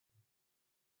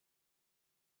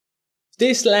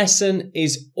This lesson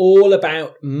is all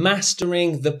about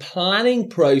mastering the planning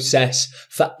process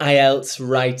for IELTS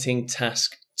Writing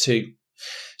Task 2.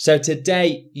 So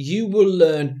today you will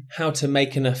learn how to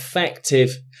make an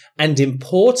effective and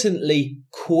importantly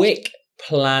quick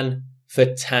plan for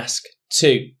Task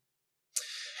 2.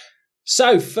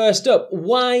 So first up,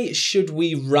 why should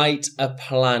we write a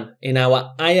plan in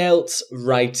our IELTS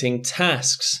writing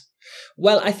tasks?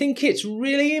 Well, I think it's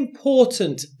really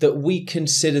important that we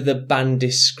consider the band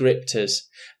descriptors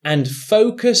and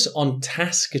focus on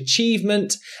task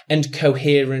achievement and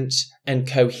coherence and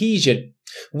cohesion,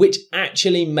 which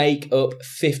actually make up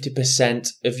 50%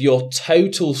 of your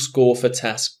total score for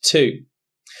Task 2.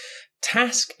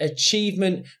 Task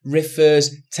achievement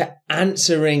refers to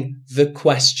answering the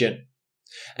question,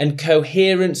 and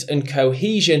coherence and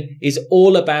cohesion is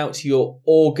all about your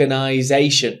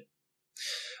organisation.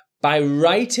 By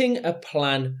writing a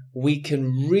plan, we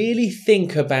can really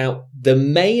think about the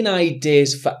main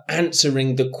ideas for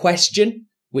answering the question,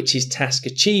 which is task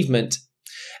achievement,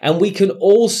 and we can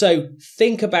also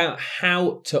think about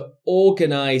how to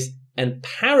organise and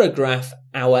paragraph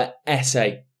our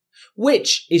essay,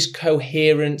 which is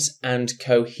coherence and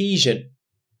cohesion.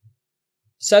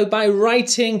 So by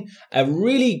writing a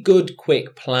really good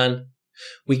quick plan,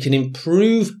 we can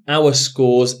improve our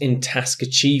scores in task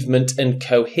achievement and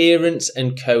coherence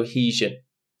and cohesion.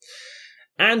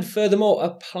 And furthermore,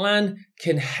 a plan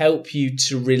can help you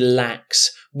to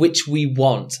relax, which we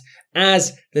want,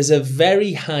 as there's a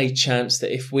very high chance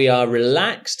that if we are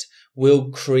relaxed,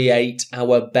 we'll create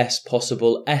our best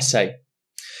possible essay.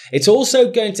 It's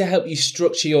also going to help you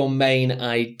structure your main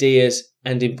ideas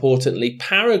and importantly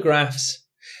paragraphs,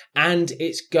 and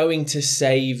it's going to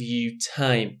save you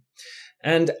time.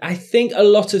 And I think a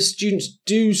lot of students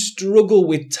do struggle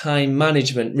with time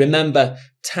management. Remember,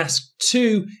 task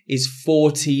 2 is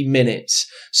 40 minutes.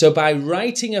 So by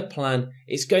writing a plan,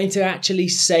 it's going to actually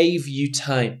save you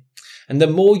time. And the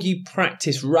more you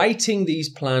practice writing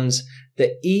these plans,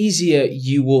 the easier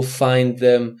you will find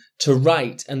them to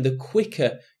write and the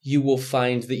quicker you will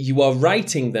find that you are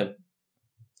writing them.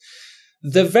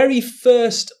 The very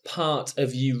first part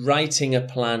of you writing a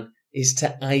plan is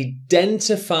to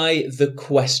identify the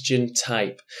question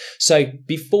type. So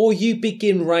before you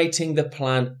begin writing the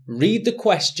plan, read the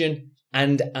question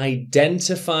and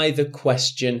identify the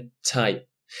question type.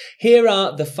 Here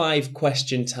are the 5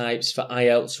 question types for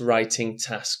IELTS Writing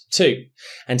Task 2.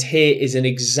 And here is an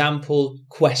example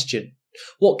question.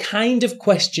 What kind of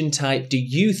question type do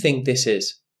you think this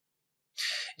is?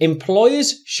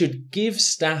 Employers should give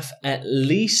staff at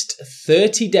least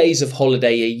 30 days of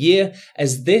holiday a year,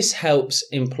 as this helps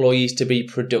employees to be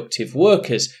productive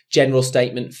workers. General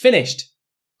statement finished.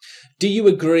 Do you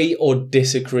agree or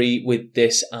disagree with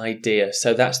this idea?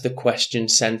 So that's the question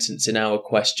sentence in our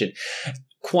question.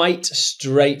 Quite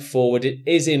straightforward. It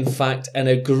is in fact an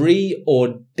agree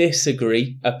or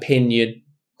disagree opinion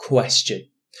question.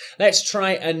 Let's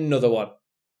try another one.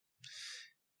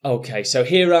 Okay, so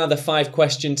here are the 5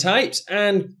 question types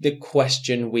and the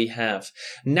question we have.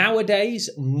 Nowadays,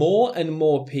 more and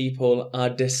more people are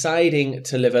deciding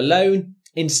to live alone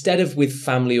instead of with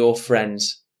family or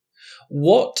friends.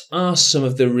 What are some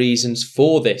of the reasons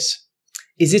for this?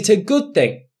 Is it a good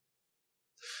thing?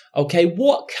 Okay,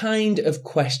 what kind of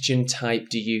question type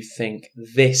do you think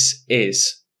this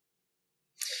is?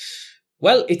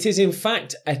 Well, it is in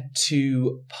fact a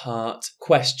 2-part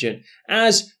question,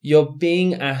 as you're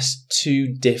being asked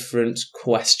 2 different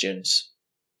questions.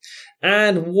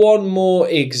 And one more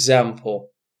example.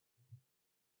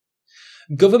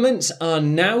 Governments are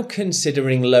now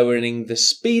considering lowering the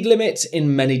speed limits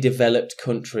in many developed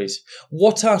countries.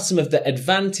 What are some of the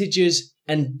advantages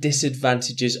and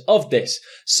disadvantages of this?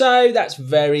 So that's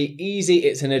very easy.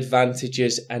 It's an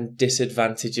advantages and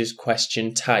disadvantages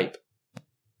question type.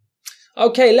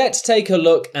 Okay, let's take a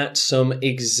look at some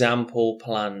example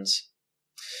plans.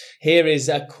 Here is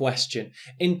a question.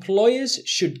 Employers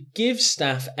should give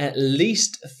staff at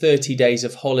least 30 days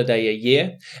of holiday a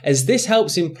year, as this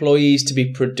helps employees to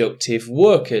be productive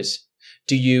workers.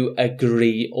 Do you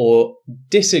agree or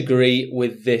disagree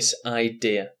with this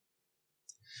idea?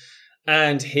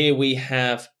 And here we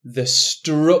have the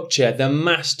structure, the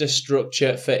master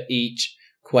structure for each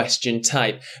question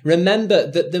type. Remember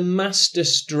that the master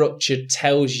structure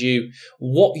tells you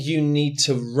what you need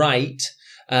to write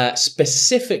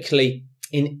specifically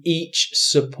in each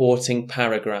supporting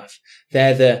paragraph.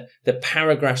 They're the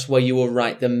paragraphs where you will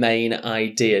write the main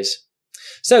ideas.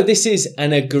 So this is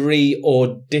an agree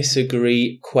or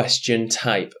disagree question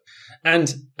type.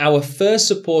 And our first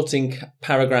supporting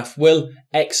paragraph will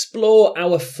explore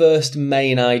our first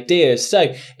main ideas.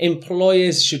 So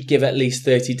employers should give at least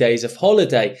 30 days of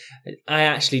holiday. I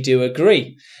actually do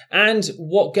agree. And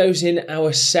what goes in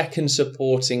our second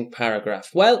supporting paragraph?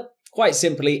 Well, quite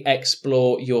simply,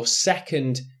 explore your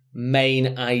second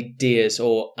main ideas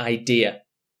or idea.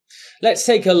 Let's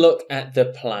take a look at the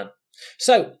plan.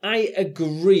 So I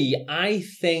agree. I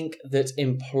think that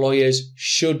employers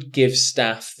should give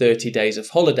staff 30 days of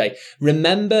holiday.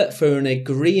 Remember, for an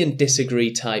agree and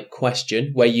disagree type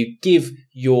question where you give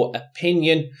your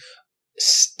opinion,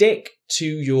 stick to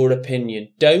your opinion.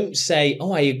 Don't say,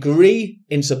 oh, I agree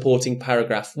in supporting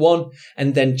paragraph 1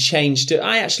 and then change to,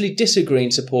 I actually disagree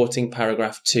in supporting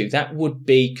paragraph 2. That would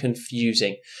be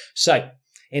confusing. So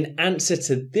in answer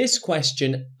to this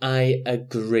question, I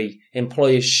agree.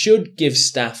 Employers should give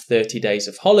staff 30 days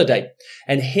of holiday.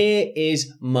 And here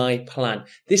is my plan.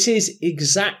 This is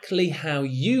exactly how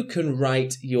you can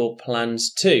write your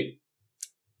plans too.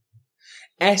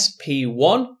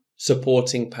 SP1,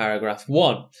 supporting paragraph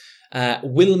 1,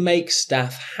 will make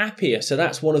staff happier. So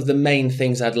that's one of the main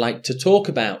things I'd like to talk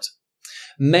about.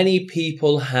 Many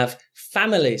people have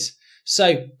families.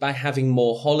 So by having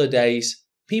more holidays,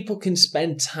 people can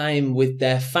spend time with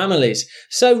their families.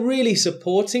 So really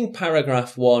supporting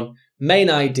paragraph 1, main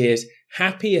ideas,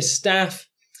 happier staff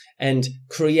and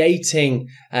creating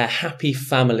happy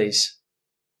families.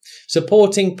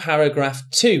 Supporting paragraph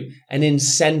 2, an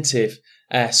incentive,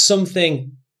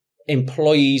 something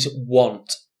employees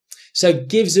want. So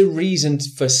gives a reason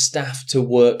for staff to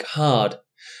work hard.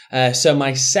 So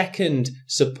my second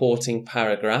supporting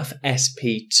paragraph,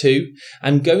 SP2,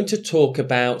 I'm going to talk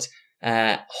about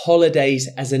holidays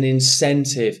as an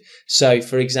incentive. So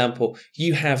for example,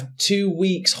 you have 2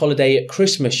 weeks holiday at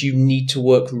Christmas. You need to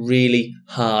work really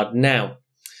hard now.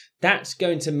 That's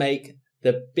going to make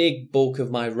the big bulk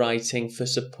of my writing for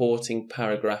supporting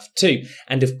paragraph 2.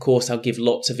 And of course, I'll give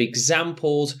lots of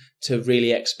examples to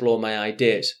really explore my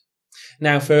ideas.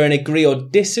 Now, for an agree or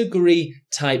disagree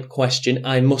type question,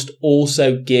 I must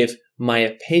also give my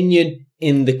opinion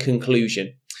in the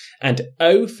conclusion. And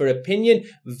O for opinion,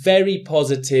 very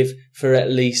positive for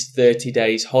at least 30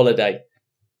 days holiday.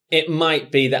 It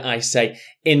might be that I say,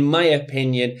 in my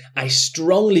opinion, I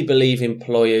strongly believe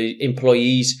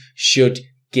employers should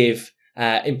give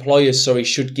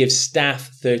staff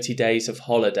 30 days of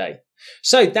holiday.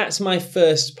 So that's my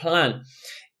first plan.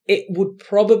 It would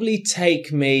probably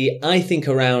take me, I think,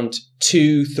 around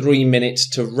 2-3 minutes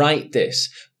to write this,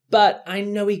 but I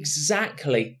know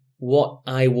exactly what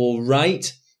I will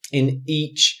write in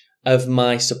each of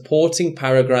my supporting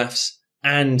paragraphs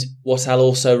and what I'll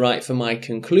also write for my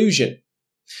conclusion.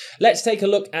 Let's take a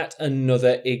look at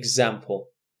another example.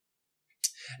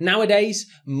 Nowadays,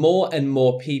 more and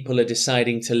more people are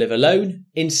deciding to live alone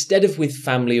instead of with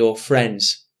family or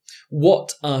friends.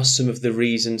 What are some of the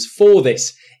reasons for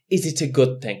this? Is it a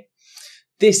good thing?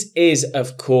 This is,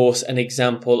 of course, an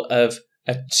example of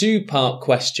a 2-part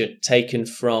question taken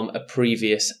from a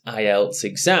previous IELTS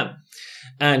exam.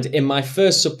 And in my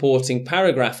first supporting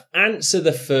paragraph, answer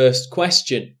the first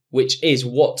question, which is,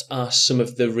 what are some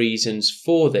of the reasons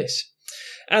for this?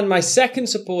 And my second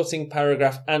supporting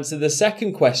paragraph, answer the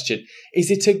second question,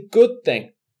 is it a good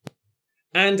thing?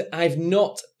 And I've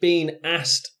not been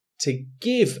asked to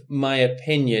give my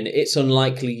opinion. It's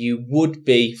unlikely you would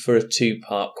be for a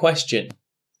 2-part question.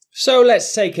 So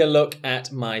let's take a look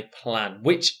at my plan,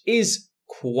 which is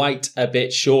quite a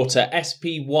bit shorter,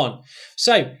 SP1.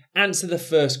 So answer the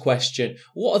first question.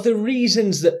 What are the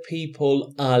reasons that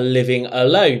people are living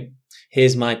alone?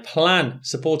 Here's my plan.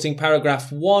 Supporting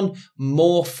paragraph 1,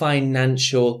 more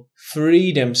financial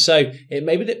freedom. So it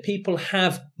may be that people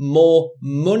have more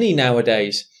money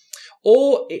nowadays.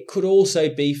 Or it could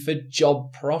also be for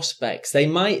job prospects. They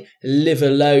might live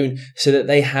alone so that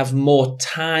they have more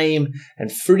time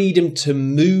and freedom to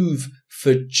move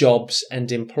for jobs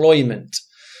and employment.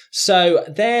 So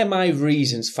they're my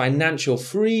reasons: financial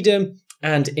freedom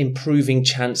and improving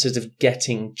chances of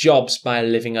getting jobs by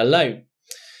living alone.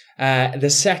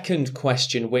 The second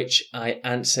question, which I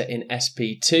answer in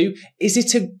SP2, is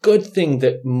it a good thing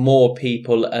that more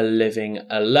people are living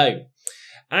alone?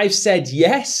 I've said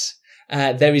yes.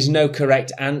 There is no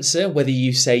correct answer, whether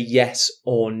you say yes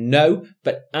or no,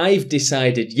 but I've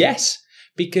decided yes,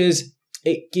 because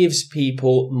it gives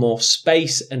people more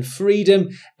space and freedom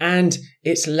and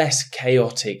it's less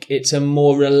chaotic. It's a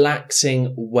more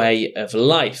relaxing way of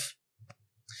life.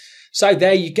 So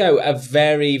there you go, a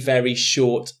very, very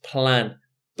short plan,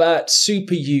 but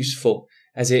super useful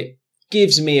as it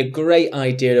gives me a great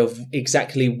idea of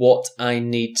exactly what I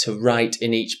need to write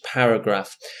in each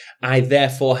paragraph. I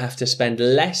therefore have to spend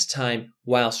less time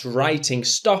whilst writing,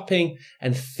 stopping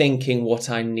and thinking what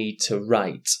I need to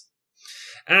write.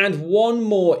 And one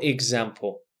more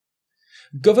example.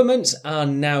 Governments are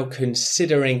now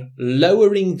considering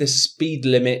lowering the speed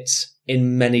limits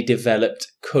in many developed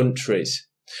countries.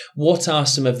 What are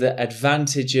some of the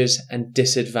advantages and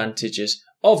disadvantages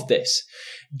of this?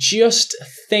 Just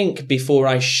think before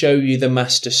I show you the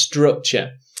master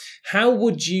structure. How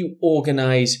would you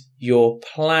organise your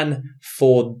plan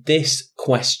for this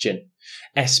question?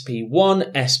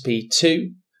 SP1,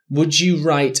 SP2. Would you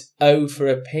write O for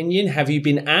opinion? Have you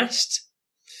been asked?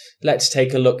 Let's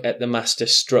take a look at the master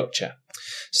structure.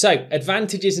 So,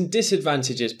 advantages and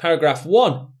disadvantages. Paragraph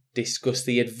 1, discuss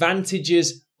the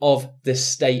advantages of the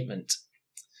statement.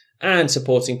 And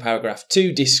supporting paragraph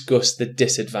 2, discuss the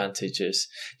disadvantages.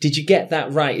 Did you get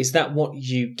that right? Is that what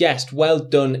you guessed? Well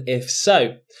done if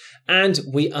so. And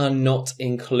we are not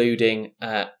including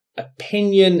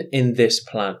opinion in this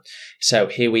plan. So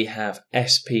here we have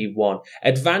SP1.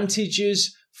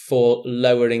 Advantages for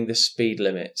lowering the speed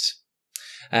limits.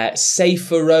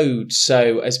 Safer roads.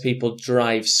 So as people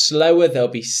drive slower, they'll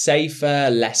be safer,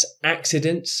 less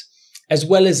accidents, as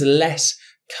well as less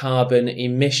carbon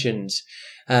emissions.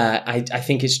 I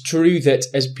think it's true that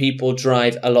as people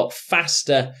drive a lot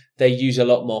faster, they use a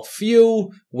lot more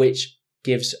fuel, which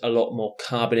gives a lot more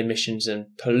carbon emissions and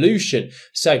pollution.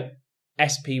 So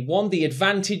SP1, the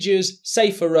advantages,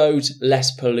 safer roads,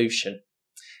 less pollution.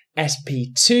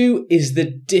 SP2 is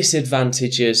the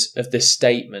disadvantages of the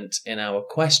statement in our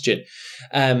question.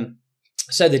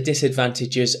 So the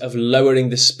disadvantages of lowering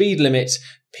the speed limits,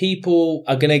 people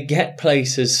are going to get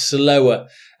places slower.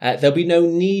 There'll be no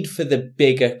need for the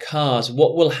bigger cars.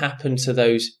 What will happen to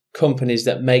those companies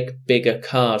that make bigger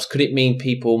cars? Could it mean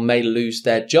people may lose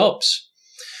their jobs?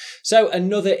 So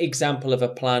another example of a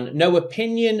plan, no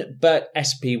opinion, but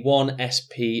SP1,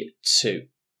 SP2.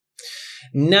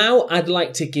 Now I'd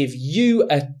like to give you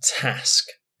a task.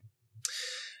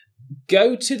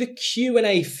 Go to the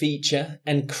Q&A feature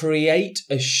and create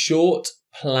a short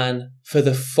plan for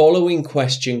the following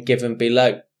question given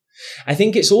below. I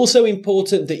think it's also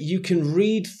important that you can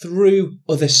read through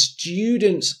other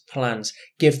students' plans,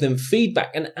 give them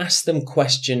feedback and ask them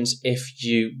questions if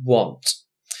you want.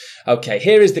 Okay,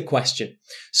 here is the question.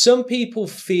 Some people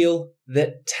feel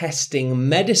that testing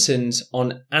medicines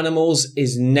on animals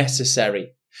is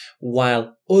necessary,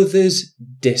 while others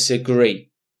disagree.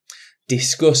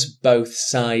 Discuss both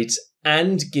sides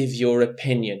and give your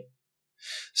opinion.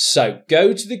 So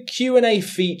go to the Q&A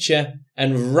feature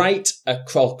and create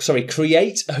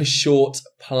a short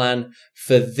plan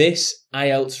for this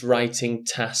IELTS Writing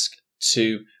Task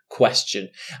 2 question.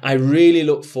 I really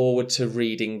look forward to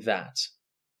reading that.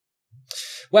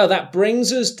 Well, that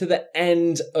brings us to the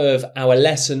end of our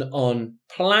lesson on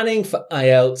planning for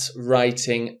IELTS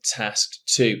Writing Task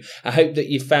 2. I hope that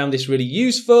you found this really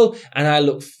useful and I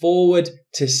look forward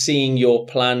to seeing your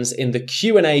plans in the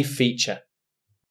Q&A feature.